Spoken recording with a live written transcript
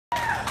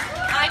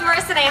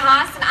Marisa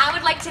Nahas, and I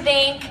would like to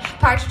thank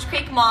Partridge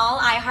Creek Mall,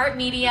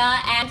 iHeartMedia,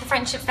 and the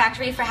Friendship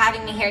Factory for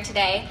having me here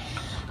today.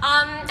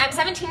 I'm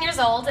 17 years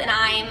old, and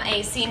I'm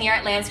a senior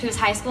at L'Anse Creuse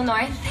High School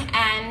North,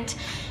 and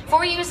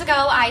 4 years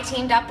ago I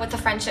teamed up with the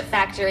Friendship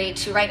Factory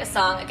to write a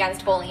song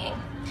against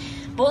bullying.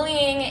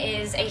 Bullying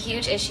is a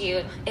huge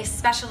issue,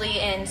 especially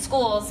in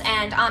schools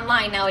and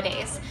online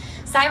nowadays.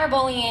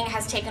 Cyberbullying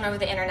has taken over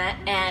the internet,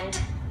 and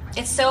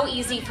it's so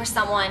easy for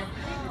someone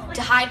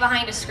to hide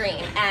behind a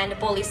screen and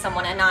bully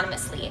someone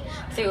anonymously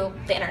through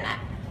the internet.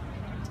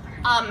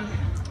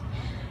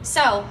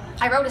 So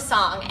I wrote a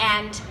song,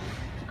 and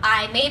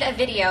I made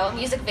a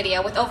music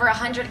video with over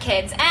 100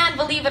 kids, and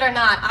believe it or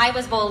not, I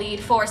was bullied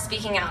for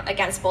speaking out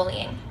against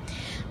bullying.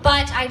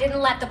 But I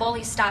didn't let the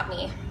bullies stop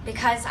me,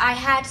 because I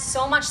had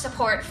so much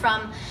support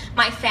from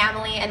my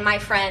family and my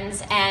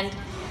friends, and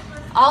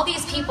all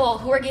these people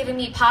who were giving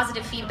me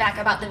positive feedback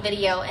about the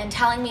video and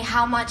telling me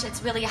how much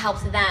it's really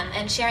helped them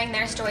and sharing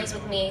their stories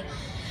with me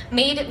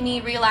made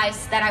me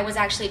realize that I was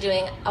actually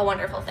doing a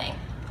wonderful thing.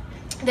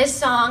 This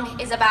song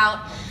is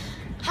about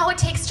how it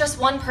takes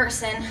just one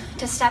person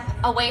to step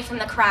away from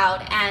the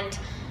crowd and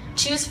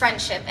choose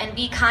friendship and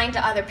be kind to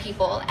other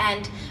people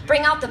and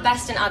bring out the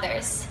best in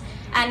others.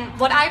 And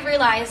what I've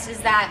realized is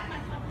that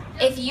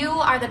if you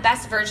are the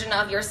best version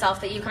of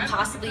yourself that you can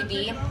possibly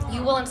be,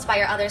 you will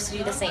inspire others to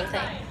do the same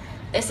thing.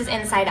 This is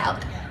Inside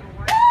Out.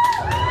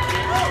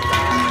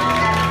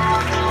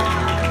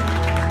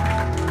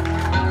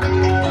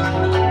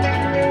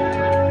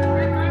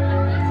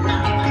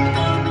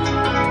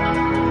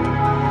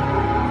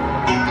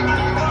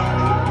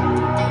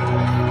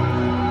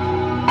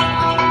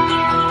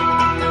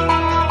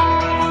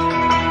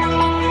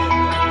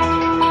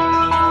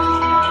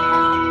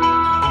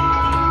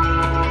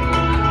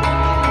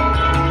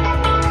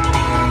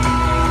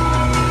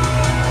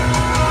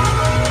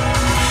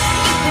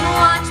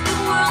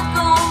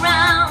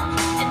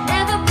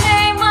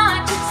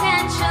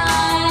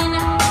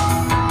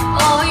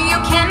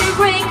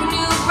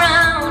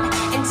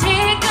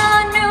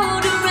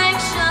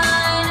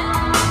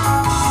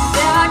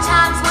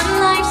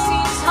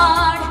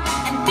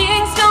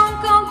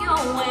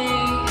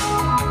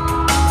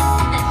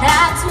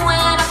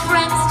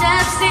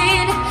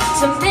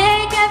 To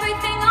make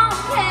everything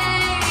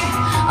okay,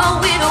 oh,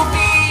 it'll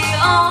be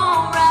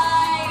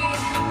alright.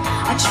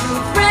 A true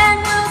friend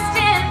will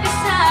stand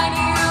beside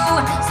you,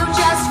 so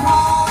just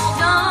hold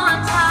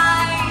on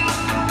tight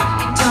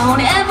and don't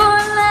ever